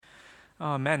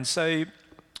Amen. So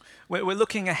we're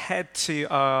looking ahead to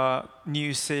our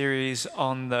new series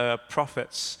on the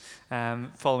prophets,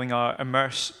 following our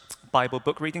Immerse Bible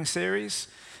book reading series.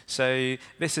 So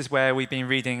this is where we've been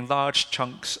reading large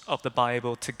chunks of the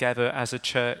Bible together as a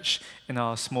church in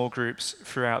our small groups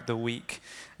throughout the week.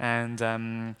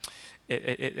 And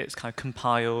it's kind of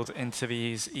compiled into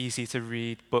these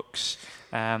easy-to-read books,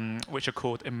 which are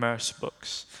called Immerse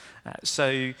books.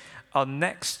 So our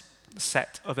next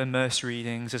set of immerse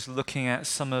readings is looking at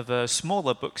some of the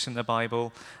smaller books in the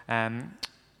Bible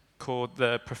called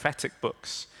the prophetic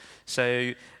books.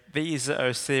 So these are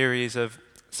a series of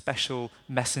special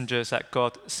messengers that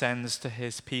God sends to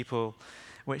his people,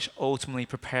 which ultimately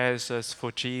prepares us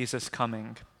for Jesus'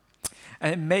 coming.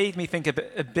 And it made me think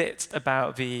a bit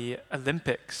about the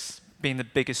Olympics being the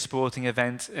biggest sporting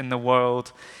event in the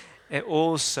world. It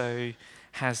also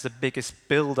has the biggest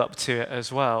build-up to it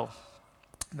as well.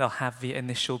 They'll have the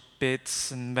initial bids,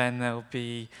 and then there'll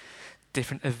be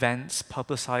different events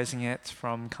publicizing it,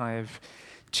 from kind of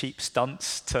cheap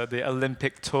stunts to the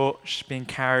Olympic torch being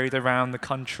carried around the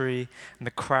country and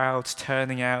the crowds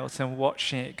turning out and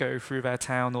watching it go through their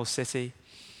town or city.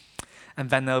 And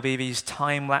then there'll be these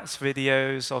time-lapse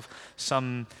videos of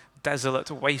some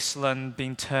desolate wasteland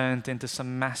being turned into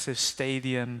some massive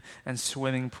stadium and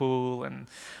swimming pool and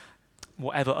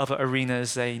whatever other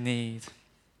arenas they need.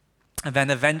 And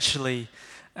then eventually,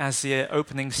 as the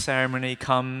opening ceremony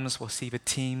comes, we'll see the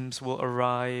teams will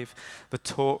arrive, the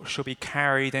torch will be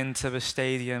carried into the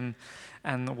stadium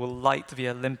and will light the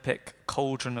Olympic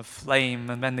cauldron of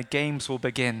flame, and then the games will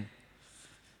begin.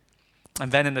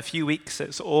 And then in a few weeks,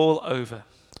 it's all over.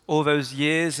 All those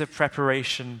years of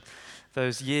preparation,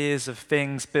 those years of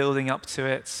things building up to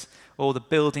it, all the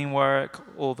building work,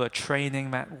 all the training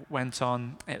that went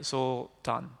on, it's all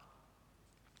done.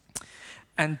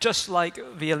 And just like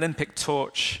the Olympic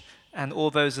torch and all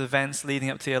those events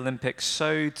leading up to the Olympics,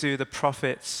 so do the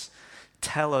prophets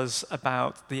tell us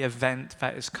about the event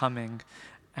that is coming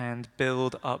and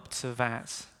build up to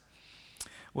that.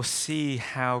 We'll see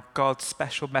how God's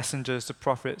special messengers, the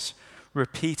prophets,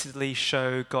 repeatedly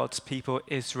show God's people,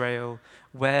 Israel,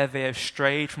 where they have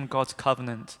strayed from God's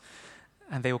covenant,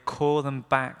 and they will call them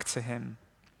back to him.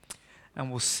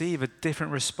 And we'll see the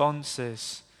different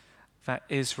responses that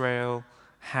Israel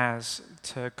has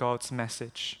to God's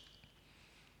message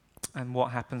and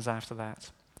what happens after that.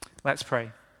 Let's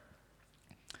pray.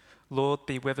 Lord,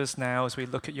 be with us now as we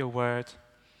look at your word.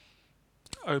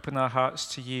 Open our hearts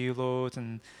to you, Lord,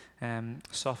 and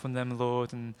soften them,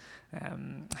 Lord, and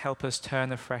help us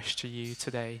turn afresh to you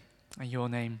today. In your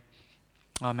name,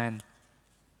 amen.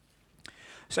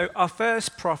 So our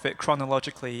first prophet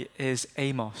chronologically is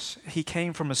Amos. He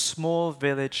came from a small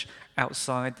village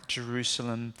outside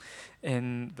Jerusalem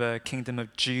in the kingdom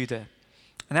of Judah.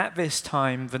 And at this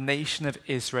time, the nation of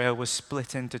Israel was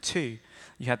split into two.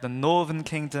 You had the northern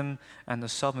kingdom and the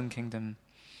southern kingdom.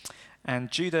 And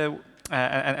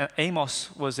and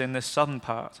Amos was in the southern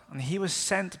part. And he was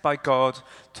sent by God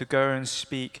to go and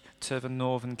speak to the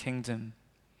northern kingdom.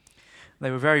 They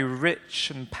were very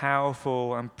rich and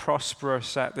powerful and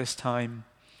prosperous at this time.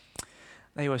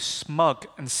 They were smug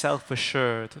and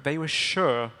self-assured. They were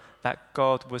sure that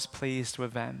God was pleased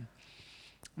with them.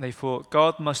 They thought,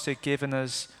 God must have given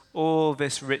us all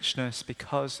this richness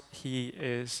because he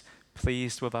is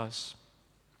pleased with us.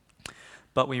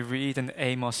 But we read in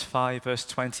Amos 5, verse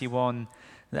 21,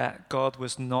 that God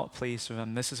was not pleased with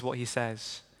them. This is what he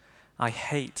says: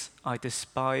 I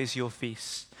despise your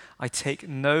feasts. I take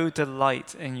no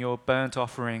delight in your burnt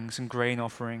offerings and grain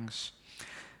offerings.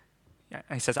 And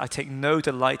he says, I take no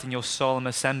delight in your solemn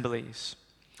assemblies.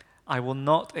 I will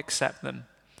not accept them.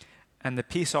 And the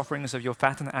peace offerings of your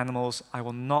fattened animals, I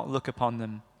will not look upon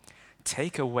them.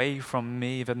 Take away from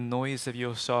me the noise of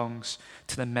your songs,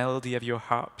 to the melody of your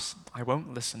harps. I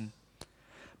won't listen.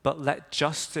 But let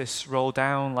justice roll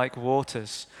down like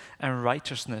waters, and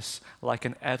righteousness like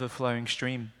an ever-flowing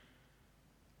stream.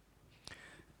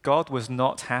 God was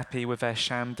not happy with their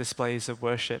sham displays of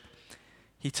worship.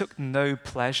 He took no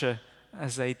pleasure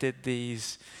as they did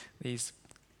these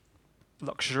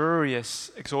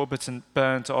luxurious, exorbitant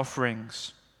burnt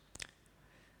offerings.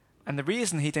 And the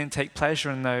reason he didn't take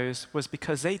pleasure in those was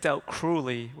because they dealt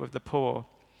cruelly with the poor.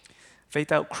 They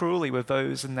dealt cruelly with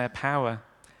those in their power.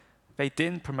 They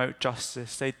didn't promote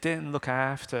justice. They didn't look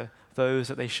after those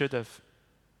that they should have.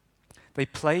 They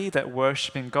played at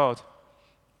worshiping God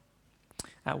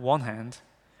at one hand,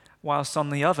 whilst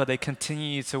on the other they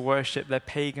continued to worship their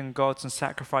pagan gods and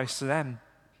sacrifice to them.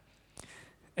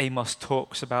 Amos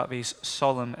talks about these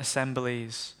solemn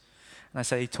assemblies. And I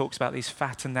say he talks about these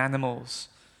fattened animals.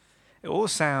 It all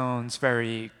sounds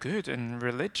very good and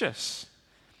religious.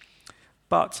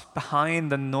 But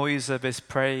behind the noise of his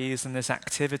praise and this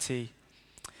activity,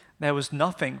 there was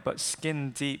nothing but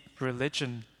skin-deep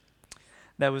religion.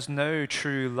 There was no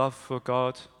true love for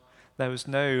God. There was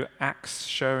no acts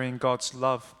showing God's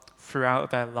love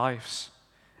throughout their lives.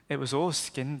 It was all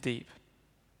skin-deep.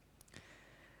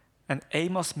 And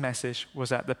Amos' message was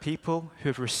that the people who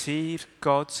have received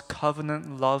God's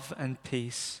covenant love and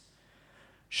peace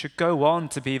should go on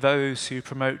to be those who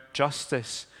promote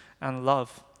justice and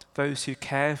love, those who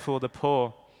care for the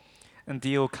poor and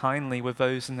deal kindly with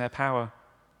those in their power.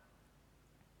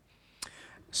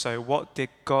 So what did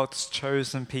God's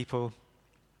chosen people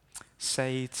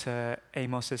say to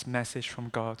Amos' message from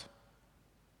God?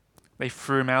 They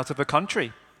threw him out of the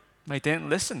country. They didn't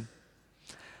listen.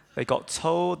 They got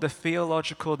told the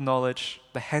theological knowledge,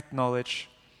 the head knowledge,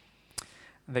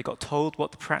 and they got told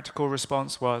what the practical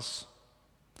response was,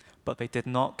 but they did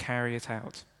not carry it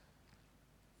out.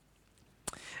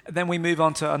 And then we move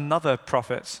on to another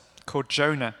prophet called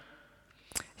Jonah.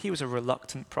 He was a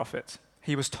reluctant prophet.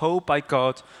 He was told by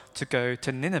God to go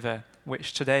to Nineveh,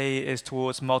 which today is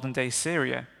towards modern-day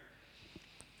Syria.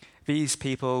 These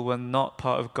people were not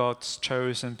part of God's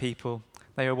chosen people.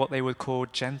 They were what they would call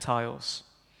Gentiles.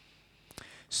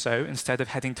 So instead of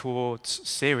heading towards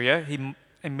Syria, he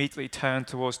immediately turned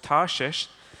towards Tarshish,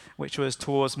 which was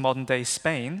towards modern-day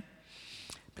Spain,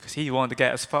 because he wanted to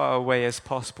get as far away as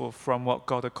possible from what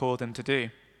God had called him to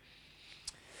do.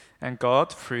 And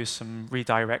God, through some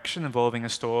redirection involving a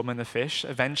storm and a fish,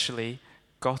 eventually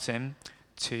got him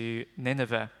to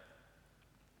Nineveh.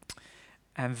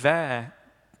 And there,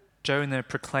 Jonah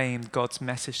proclaimed God's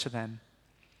message to them.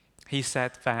 He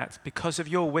said that because of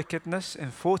your wickedness,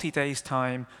 in 40 days'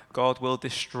 time, God will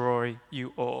destroy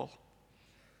you all.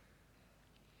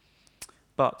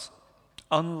 But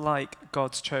unlike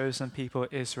God's chosen people,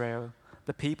 Israel,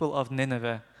 the people of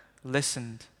Nineveh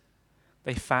listened.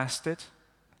 They fasted.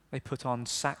 They put on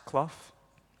sackcloth.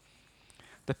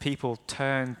 The people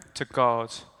turned to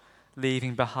God,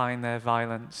 leaving behind their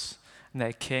violence. And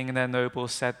their king and their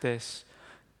nobles said this: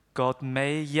 God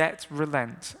may yet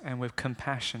relent and with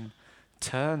compassion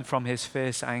turn from his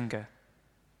fierce anger.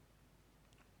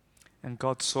 And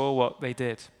God saw what they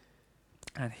did,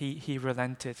 and he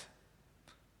relented.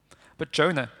 But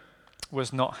Jonah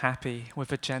was not happy with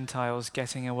the Gentiles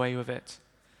getting away with it.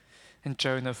 In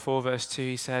Jonah 4 verse 2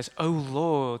 he says, "O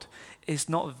Lord, is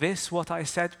not this what I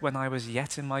said when I was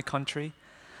yet in my country?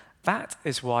 That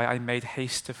is why I made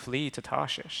haste to flee to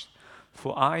Tarshish.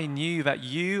 For I knew that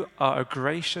you are a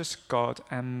gracious God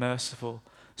and merciful,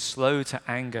 slow to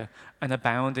anger and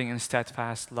abounding in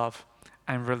steadfast love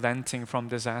and relenting from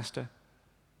disaster."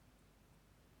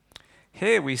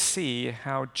 Here we see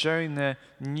how Jonah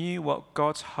knew what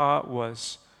God's heart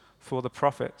was for the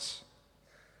prophets.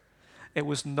 It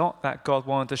was not that God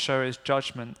wanted to show his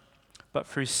judgment, but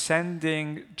through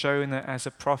sending Jonah as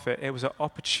a prophet, it was an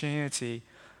opportunity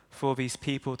for these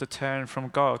people to turn from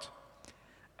God.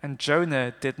 And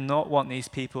Jonah did not want these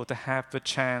people to have the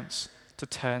chance to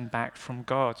turn back from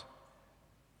God.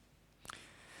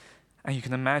 And you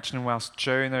can imagine whilst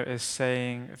Jonah is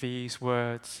saying these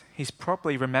words, he's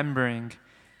probably remembering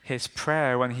his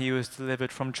prayer when he was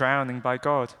delivered from drowning by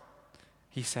God.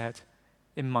 He said,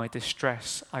 "In my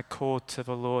distress, I called to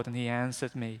the Lord and he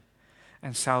answered me,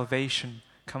 and salvation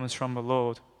comes from the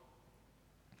Lord."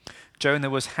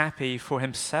 Jonah was happy for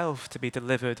himself to be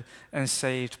delivered and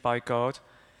saved by God,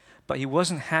 but he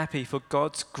wasn't happy for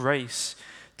God's grace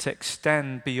to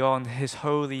extend beyond his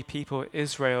holy people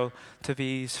Israel to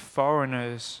these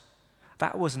foreigners.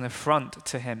 That was an affront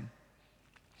to him.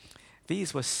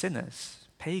 These were sinners,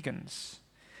 pagans.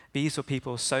 These were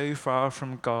people so far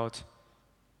from God.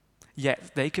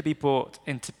 Yet they could be brought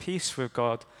into peace with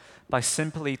God by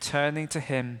simply turning to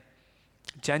him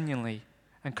genuinely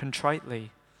and contritely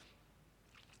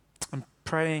and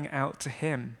praying out to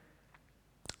him.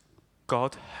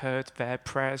 God heard their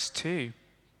prayers too.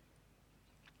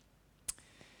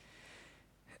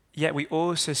 Yet we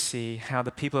also see how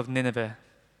the people of Nineveh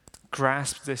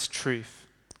grasped this truth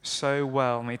so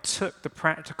well, and they took the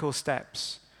practical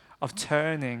steps of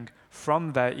turning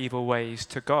from their evil ways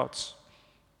to God's.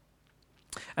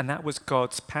 And that was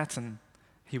God's pattern.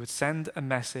 He would send a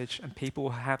message and people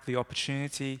would have the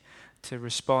opportunity to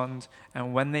respond,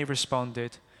 and when they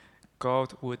responded,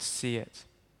 God would see it.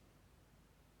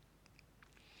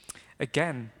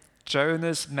 Again,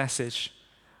 Jonah's message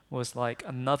was like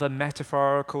another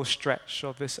metaphorical stretch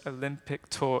of this Olympic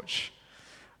torch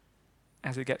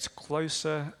as it gets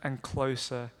closer and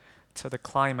closer to the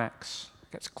climax,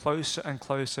 gets closer and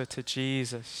closer to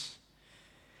Jesus.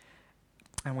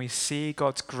 And we see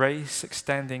God's grace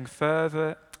extending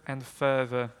further and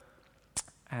further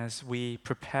as we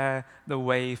prepare the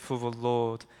way for the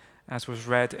Lord, as was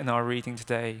read in our reading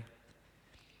today.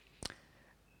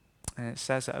 And it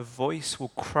says that a voice will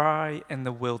cry in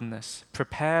the wilderness,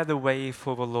 "Prepare the way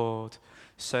for the Lord,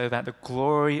 so that the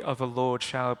glory of the Lord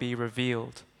shall be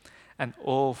revealed, and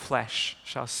all flesh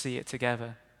shall see it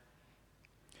together."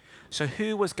 So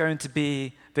who was going to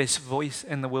be this voice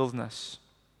in the wilderness?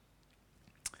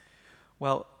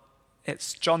 Well,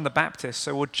 it's John the Baptist.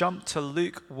 So we'll jump to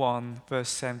Luke 1, verse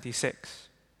 76.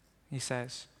 He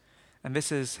says, and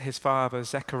this is his father,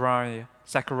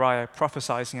 Zechariah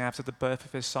prophesying after the birth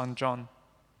of his son John.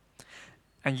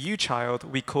 "And you, child,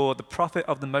 we call the prophet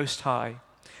of the Most High,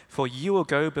 for you will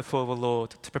go before the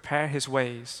Lord to prepare his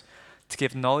ways, to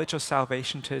give knowledge of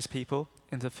salvation to his people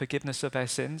in the forgiveness of their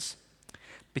sins,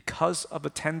 because of the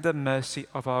tender mercy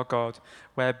of our God,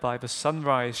 whereby the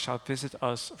sunrise shall visit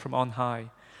us from on high,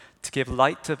 to give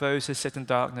light to those who sit in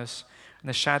darkness, and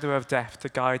the shadow of death to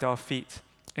guide our feet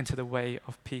into the way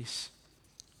of peace."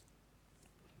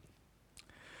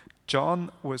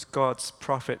 John was God's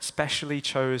prophet, specially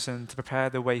chosen to prepare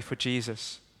the way for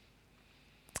Jesus.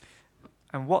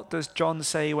 And what does John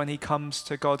say when he comes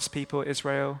to God's people,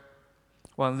 Israel?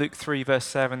 Well, in Luke 3, verse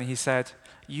 7, he said,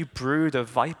 "You brood of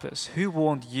vipers, who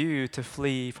warned you to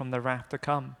flee from the wrath to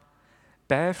come?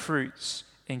 Bear fruits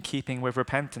in keeping with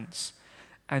repentance,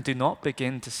 and do not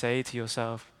begin to say to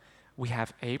yourself, 'We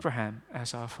have Abraham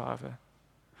as our father.'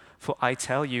 For I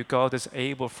tell you, God is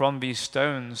able from these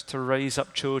stones to raise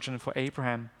up children for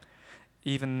Abraham.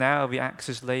 Even now the axe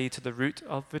is laid to the root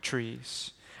of the trees,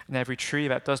 and every tree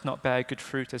that does not bear good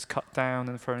fruit is cut down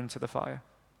and thrown into the fire."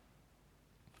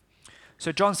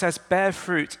 So John says, bear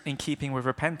fruit in keeping with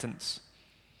repentance.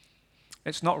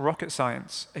 It's not rocket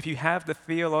science. If you have the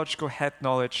theological head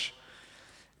knowledge,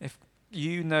 if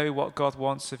you know what God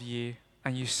wants of you,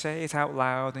 and you say it out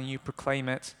loud and you proclaim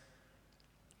it,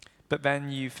 but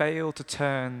then you fail to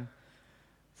turn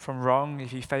from wrong,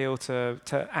 if you fail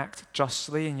to act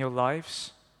justly in your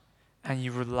lives, and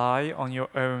you rely on your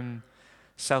own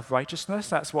self-righteousness,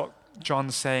 that's what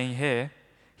John's saying here.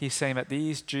 He's saying that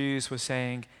these Jews were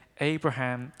saying,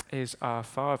 Abraham is our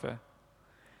father.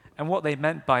 And what they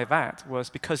meant by that was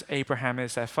because Abraham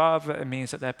is their father, it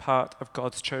means that they're part of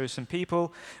God's chosen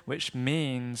people, which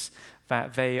means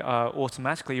that they are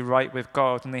automatically right with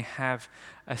God and they have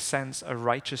a sense of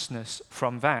righteousness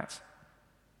from that.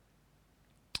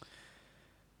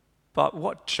 But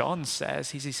what John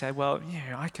says is he said, well,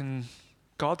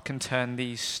 God can turn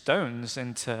these stones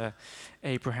into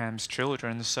Abraham's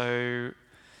children, so,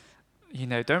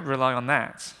 don't rely on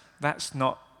that. That's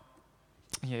not,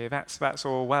 that's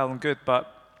all well and good,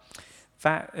 but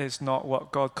that is not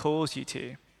what God calls you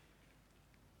to.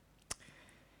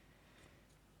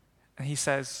 And he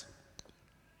says,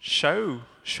 show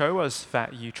us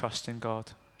that you trust in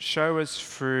God. Show us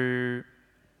through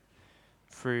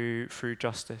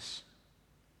justice.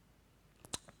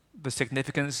 The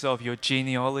significance of your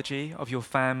genealogy, of your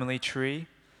family tree,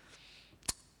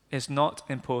 is not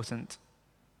important.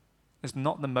 It's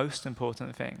not the most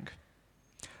important thing.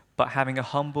 But having a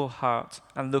humble heart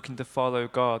and looking to follow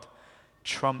God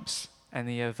trumps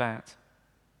any of that.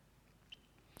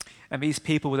 And these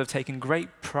people would have taken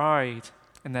great pride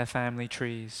in their family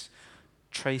trees,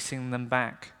 tracing them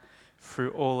back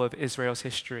through all of Israel's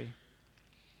history.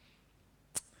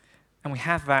 And we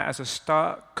have that as a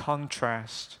stark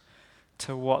contrast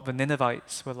to what the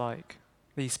Ninevites were like.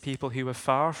 These people who were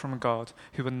far from God,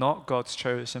 who were not God's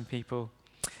chosen people.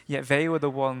 Yet they were the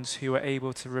ones who were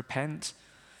able to repent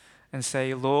and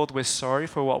say, Lord, we're sorry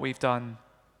for what we've done.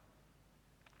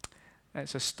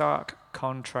 It's a stark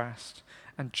contrast.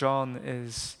 And John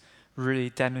is really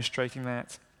demonstrating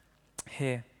that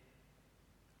here.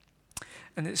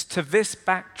 And it's to this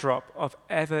backdrop of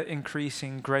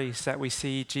ever-increasing grace that we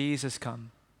see Jesus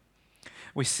come.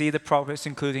 We see the prophets,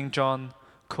 including John,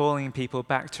 calling people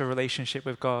back to a relationship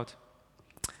with God.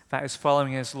 That is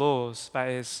following his laws. That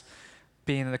is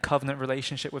being in a covenant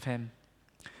relationship with him.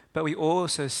 But we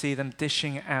also see them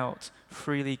dishing out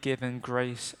freely given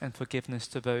grace and forgiveness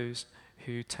to those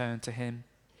who turn to him.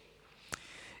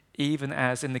 Even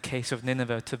as in the case of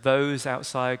Nineveh, to those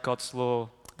outside God's law,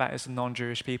 that is the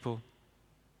non-Jewish people.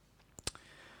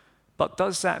 But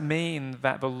does that mean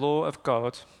that the law of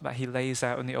God that he lays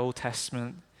out in the Old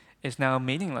Testament is now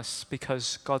meaningless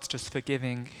because God's just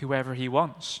forgiving whoever he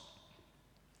wants?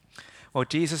 Well,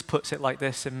 Jesus puts it like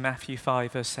this in Matthew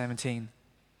 5, verse 17.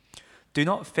 Do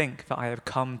not think that I have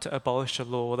come to abolish the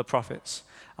law or the prophets.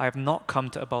 I have not come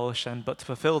to abolish them, but to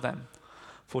fulfill them.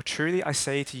 For truly I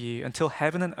say to you, until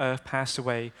heaven and earth pass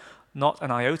away, Not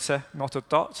an iota, not a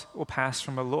dot will pass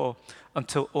from a law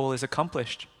until all is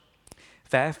accomplished.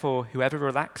 Therefore, whoever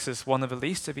relaxes one of the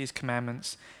least of these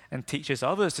commandments and teaches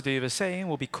others to do the same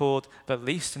will be called the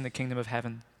least in the kingdom of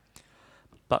heaven.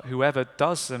 But whoever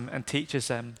does them and teaches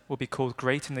them will be called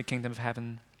great in the kingdom of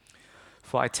heaven.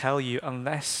 For I tell you,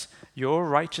 unless your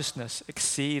righteousness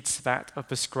exceeds that of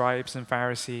the scribes and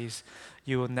Pharisees,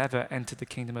 you will never enter the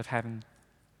kingdom of heaven.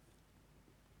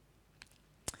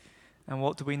 And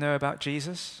what do we know about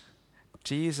Jesus?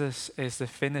 Jesus is the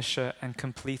finisher and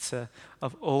completer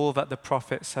of all that the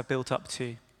prophets have built up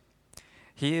to.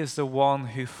 He is the one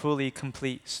who fully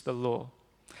completes the law.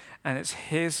 And it's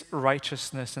his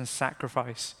righteousness and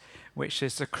sacrifice which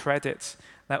is the credit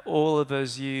that all of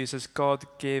us use as God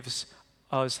gives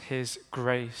us his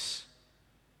grace.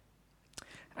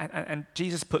 And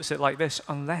Jesus puts it like this: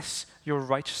 unless your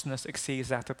righteousness exceeds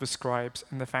that of the scribes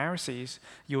and the Pharisees,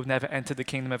 you will never enter the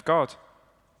kingdom of God.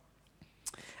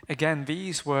 Again,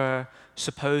 these were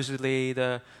supposedly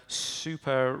the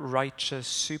super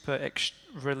righteous,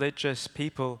 religious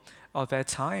people of their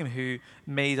time who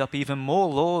made up even more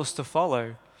laws to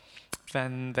follow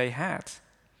than they had.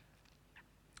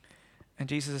 And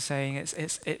Jesus is saying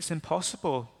it's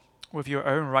impossible with your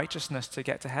own righteousness to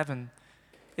get to heaven.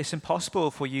 It's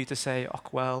impossible for you to say, oh,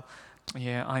 well,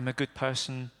 yeah, I'm a good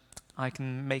person. I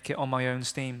can make it on my own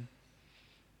steam.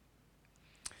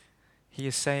 He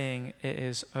is saying it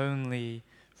is only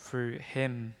through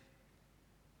him.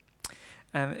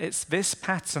 And it's this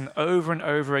pattern over and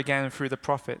over again through the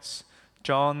prophets.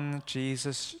 John,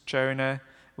 Jesus, Jonah.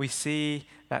 We see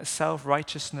that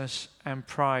self-righteousness and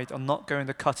pride are not going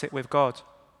to cut it with God.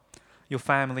 Your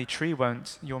family tree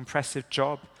won't. Your impressive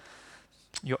job,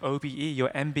 your OBE, your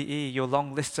MBE, your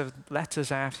long list of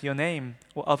letters after your name,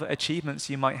 or other achievements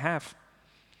you might have.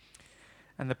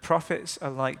 And the prophets are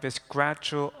like this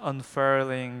gradual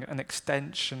unfurling, an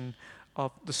extension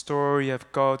of the story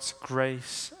of God's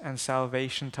grace and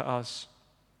salvation to us.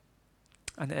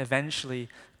 And it eventually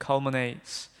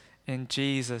culminates in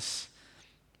Jesus.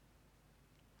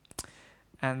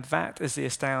 And that is the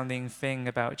astounding thing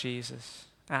about Jesus.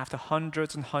 After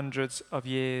hundreds and hundreds of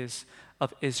years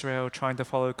of Israel trying to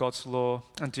follow God's law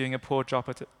and doing a poor job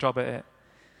at it,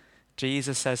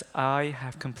 Jesus says, I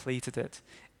have completed it.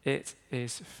 It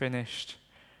is finished.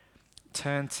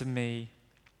 Turn to me,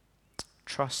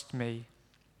 trust me,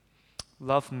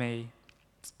 love me,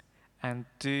 and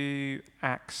do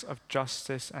acts of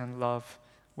justice and love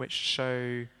which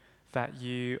show that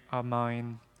you are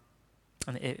mine,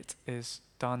 and it is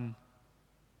done.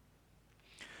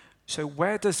 So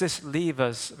where does this leave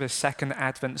us this second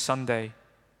Advent Sunday?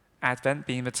 Advent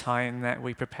being the time that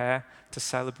we prepare to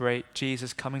celebrate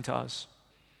Jesus coming to us,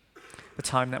 the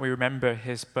time that we remember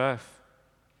his birth.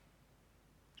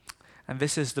 And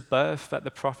this is the birth that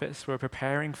the prophets were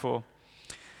preparing for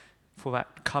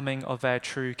that coming of their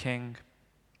true king.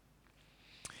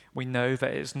 We know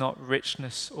that it's not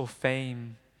richness or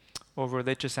fame or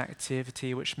religious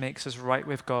activity which makes us right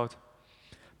with God,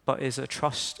 but is a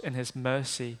trust in his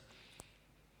mercy.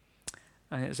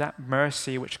 And it's that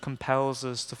mercy which compels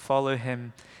us to follow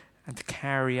him and to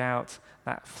carry out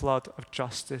that flood of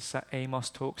justice that Amos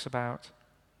talks about.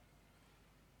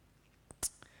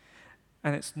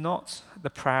 And it's not the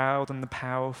proud and the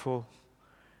powerful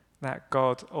that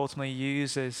God ultimately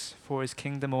uses for his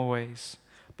kingdom always,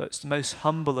 but it's the most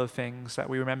humble of things that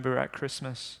we remember at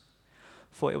Christmas.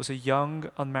 For it was a young,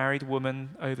 unmarried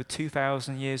woman over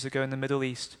 2,000 years ago in the Middle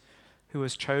East who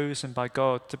was chosen by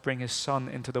God to bring his son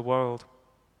into the world.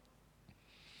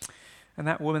 And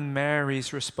that woman,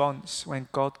 Mary's response when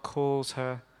God calls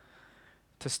her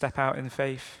to step out in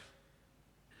faith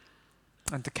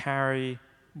and to carry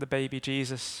the baby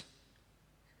Jesus.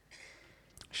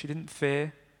 She didn't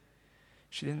fear.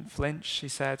 She didn't flinch. She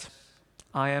said,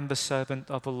 I am the servant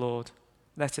of the Lord.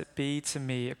 Let it be to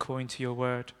me according to your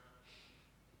word.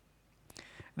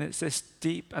 And it's this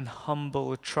deep and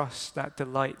humble trust that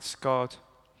delights God.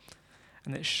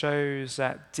 And it shows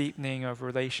that deepening of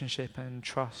relationship and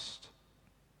trust.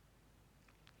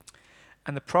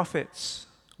 And the prophets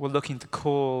were looking to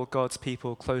call God's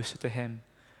people closer to him,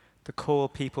 to call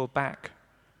people back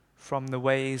from the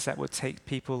ways that would take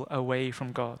people away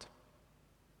from God.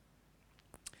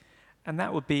 And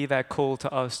that would be their call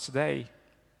to us today.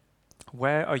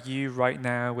 Where are you right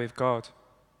now with God?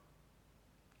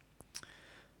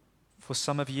 For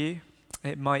some of you,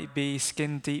 it might be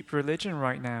skin-deep religion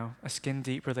right now, a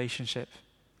skin-deep relationship.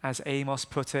 As Amos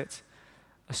put it,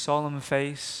 a solemn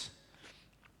face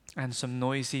and some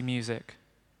noisy music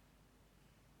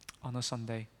on a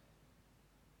Sunday.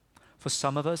 For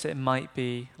some of us, it might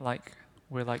be like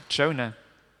we're like Jonah.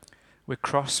 We're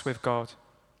cross with God.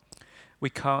 We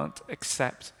can't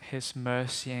accept his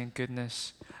mercy and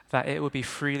goodness, that it would be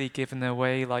freely given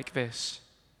away like this.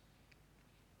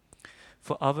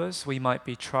 For others, we might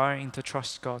be trying to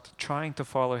trust God, trying to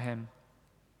follow him,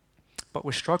 but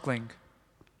we're struggling.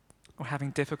 We're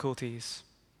having difficulties.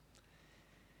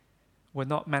 We're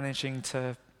not managing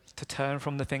to turn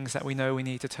from the things that we know we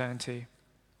need to turn to.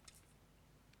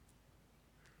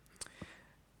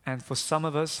 And for some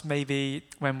of us, maybe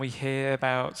when we hear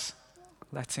about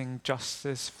letting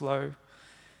justice flow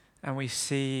and we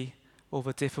see all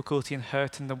the difficulty and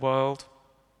hurt in the world,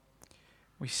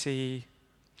 we see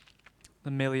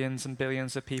the millions and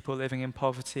billions of people living in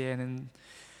poverty and in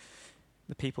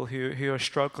the people who are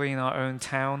struggling in our own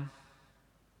town,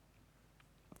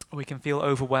 we can feel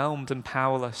overwhelmed and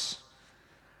powerless,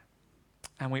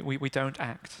 and we don't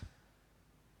act.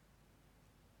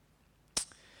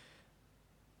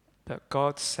 But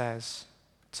God says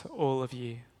to all of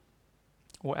you,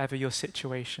 whatever your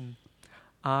situation,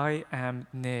 I am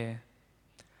near.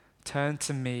 Turn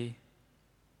to me,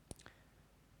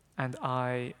 and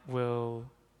I will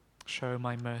show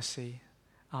my mercy.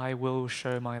 I will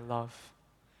show my love.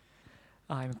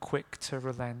 I am quick to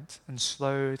relent and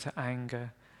slow to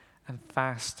anger and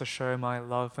fast to show my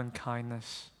love and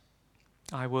kindness.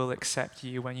 I will accept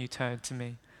you when you turn to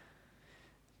me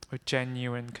with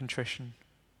genuine contrition.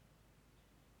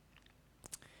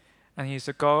 And he's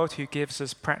a God who gives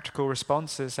us practical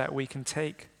responses that we can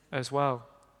take as well.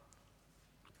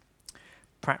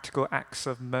 Practical acts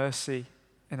of mercy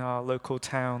in our local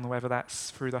town, whether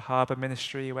that's through the harbour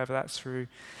ministry, whether that's through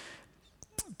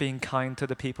being kind to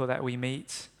the people that we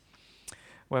meet,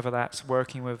 whether that's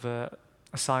working with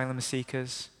asylum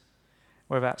seekers,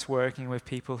 whether that's working with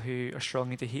people who are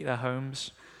struggling to heat their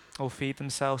homes or feed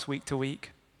themselves week to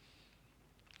week,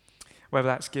 whether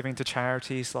that's giving to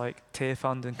charities like Tear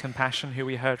Fund and Compassion, who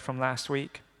we heard from last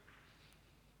week.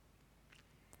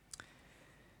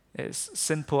 It's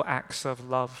simple acts of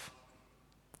love,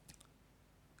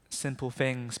 simple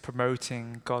things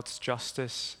promoting God's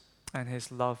justice and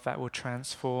his love that will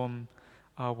transform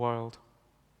our world.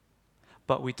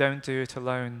 But we don't do it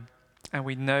alone, and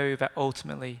we know that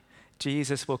ultimately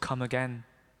Jesus will come again.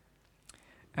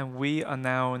 And we are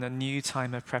now in a new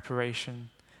time of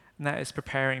preparation, and that is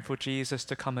preparing for Jesus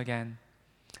to come again.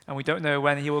 And we don't know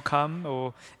when he will come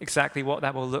or exactly what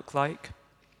that will look like.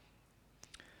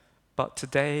 But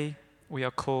today we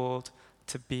are called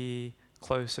to be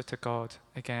closer to God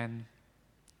again.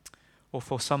 Or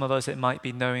for some of us, it might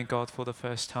be knowing God for the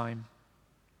first time.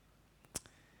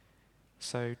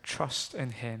 So trust in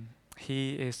him.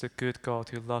 He is the good God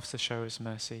who loves to show us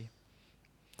mercy.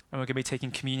 And we're going to be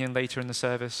taking communion later in the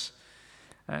service.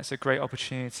 And it's a great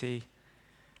opportunity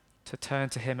to turn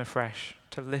to him afresh,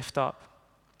 to lift up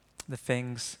the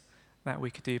things that we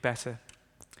could do better,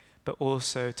 but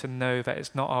also to know that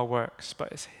it's not our works,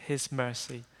 but it's his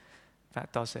mercy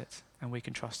that does it, and we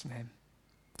can trust in him.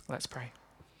 Let's pray.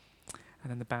 And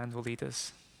then the band will lead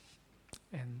us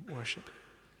in worship.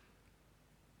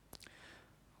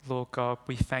 Lord God,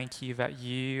 we thank you that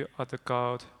you are the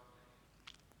God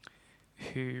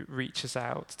who reaches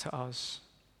out to us.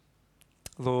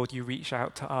 Lord, you reach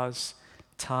out to us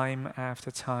time after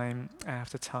time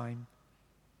after time.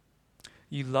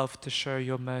 You love to show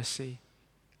your mercy.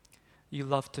 You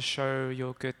love to show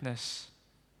your goodness.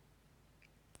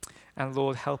 And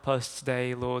Lord, help us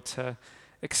today, Lord, to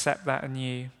accept that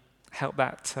anew. Help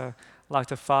that to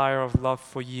light a fire of love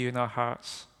for you in our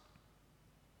hearts.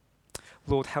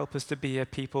 Lord, help us to be a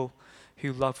people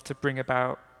who love to bring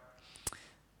about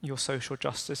your social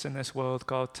justice in this world,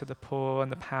 God, to the poor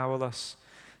and the powerless,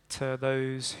 to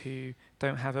those who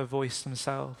don't have a voice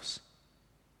themselves.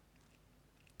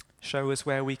 Show us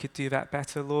where we could do that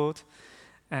better, Lord,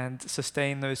 and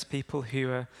sustain those people who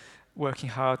are working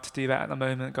hard to do that at the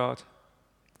moment, God.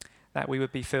 That we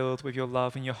would be filled with your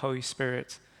love and your Holy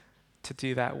Spirit to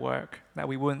do that work. That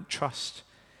we wouldn't trust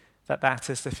that that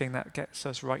is the thing that gets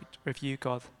us right with you,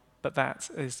 God, but that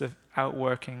is the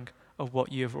outworking of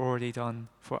what you have already done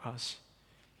for us.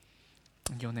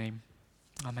 In your name,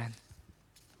 amen.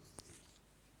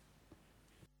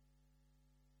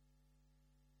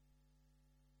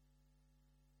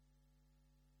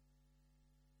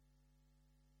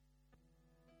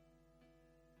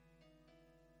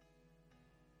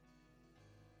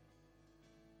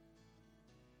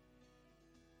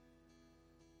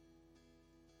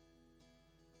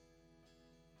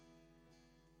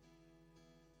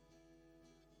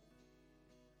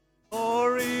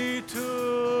 Glory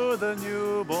to the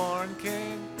newborn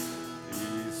King,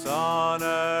 peace on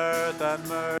earth and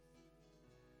mercy.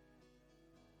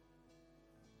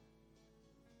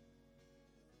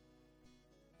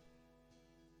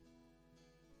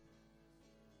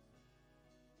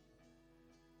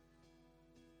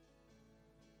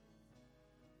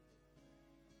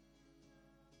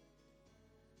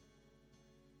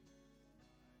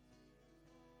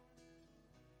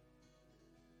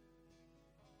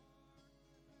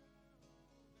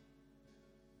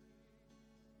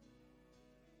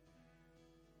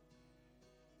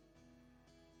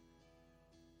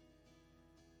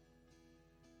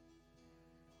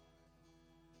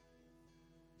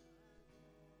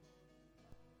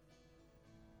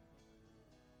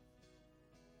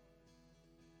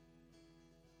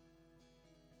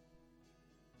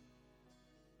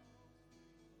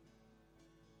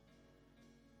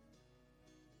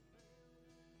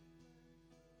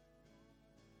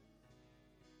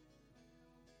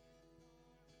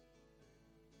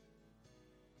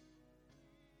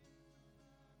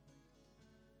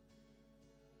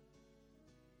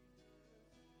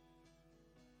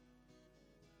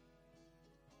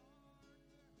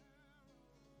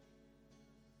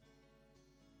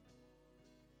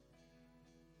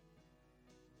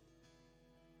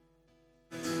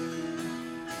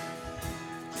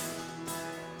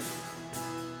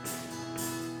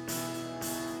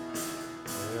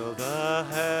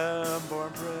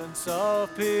 Bethlehem-born Prince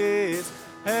of Peace.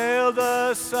 Hail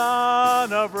the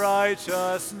Son of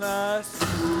Righteousness.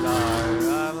 Life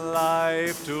and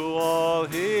life to all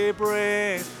he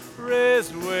brings,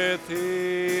 risen with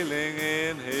healing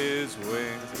in his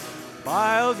wings.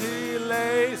 Mild he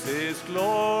lays his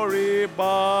glory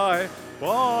by,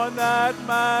 born that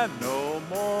man no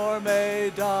more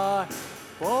may die.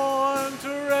 Born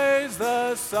to raise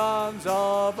the sons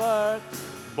of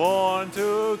earth, born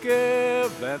to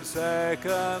give them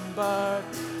second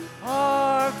birth.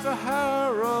 Hark the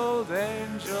herald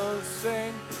angels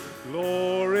sing,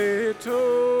 glory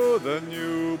to the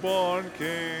newborn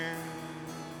King.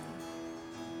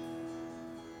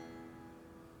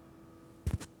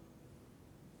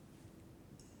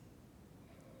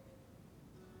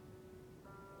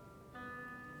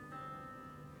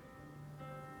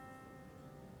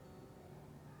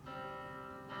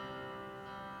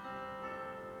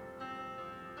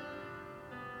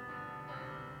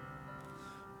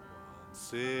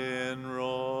 In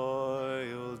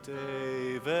royal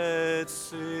David's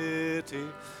city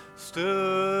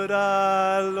stood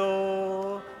a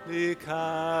lowly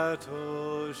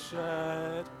cattle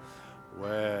shed,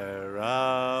 where